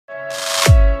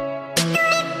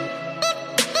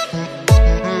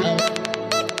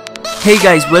Hey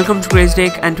guys, welcome to Crazy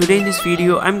Tech, and today in this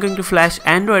video I'm going to flash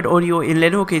Android Oreo in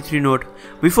Lenovo K3 Note.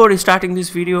 Before starting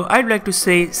this video, I'd like to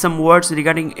say some words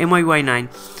regarding MIUI 9.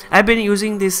 I've been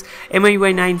using this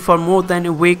MIUI 9 for more than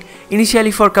a week. Initially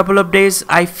for a couple of days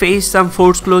I faced some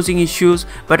force closing issues,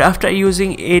 but after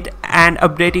using it and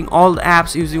updating all the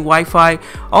apps using Wi-Fi,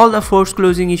 all the force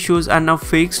closing issues are now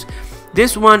fixed.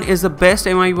 This one is the best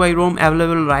MIUI ROM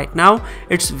available right now.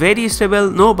 It's very stable,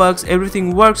 no bugs,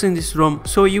 everything works in this ROM,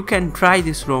 so you can try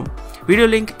this ROM. Video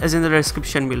link is in the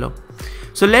description below.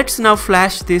 So let's now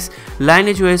flash this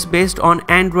Lineage OS based on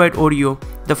Android Oreo,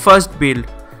 the first build.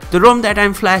 The ROM that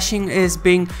I'm flashing is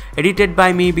being edited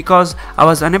by me because I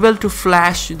was unable to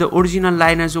flash the original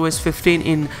Lineage OS 15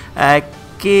 in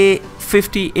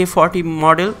K50A40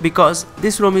 model because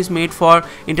this ROM is made for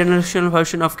international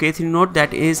version of K3 Note,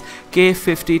 that is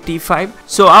K50T5.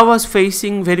 So I was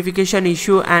facing verification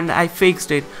issue and I fixed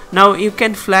it. Now you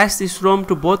can flash this ROM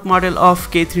to both model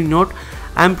of K3 Note.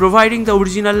 I'm providing the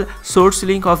original source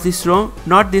link of this ROM,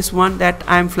 not this one that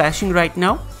I'm flashing right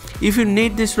now. If you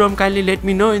need this ROM, kindly let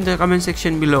me know in the comment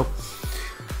section below.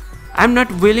 I'm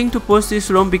not willing to post this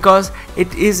ROM because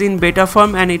it is in beta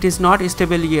form and it is not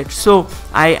stable yet, so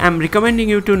I am recommending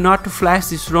you to not to flash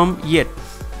this ROM yet.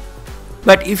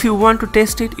 But if you want to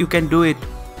test it, you can do it.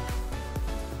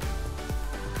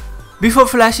 Before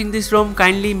flashing this ROM,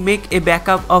 kindly make a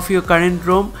backup of your current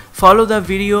ROM. Follow the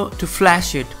video to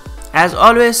flash it. As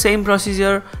always, same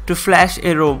procedure to flash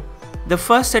a ROM. The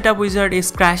first setup wizard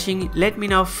is crashing. Let me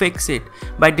now fix it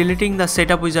by deleting the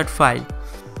setup wizard file.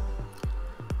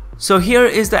 So here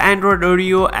is the Android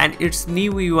Oreo and its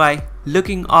new UI,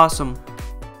 looking awesome.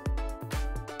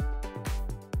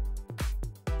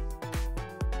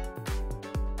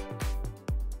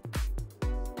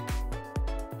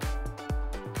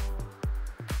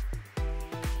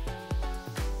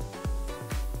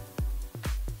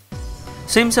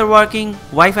 Sims are working,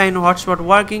 Wi-Fi and hotspot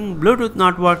working, Bluetooth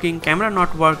not working, camera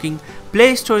not working,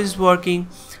 Play Store is working.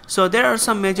 So there are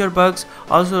some major bugs.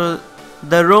 Also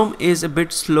the ROM is a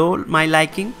bit slow, my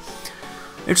liking.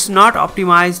 It's not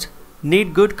optimized,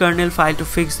 need good kernel file to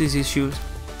fix these issues.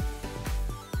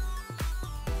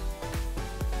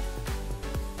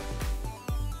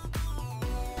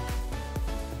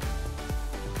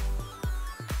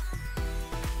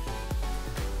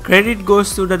 Credit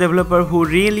goes to the developer who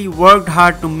really worked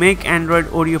hard to make Android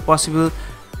Oreo possible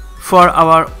for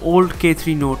our old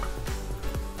K3 Note.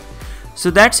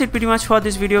 So that's it pretty much for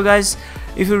this video, guys.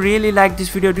 If you really like this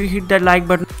video, do hit that like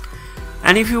button,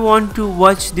 and if you want to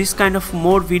watch this kind of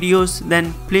more videos,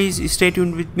 then please stay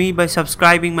tuned with me by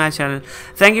subscribing my channel.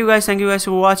 Thank you guys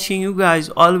for watching. You guys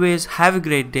always have a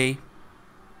great day.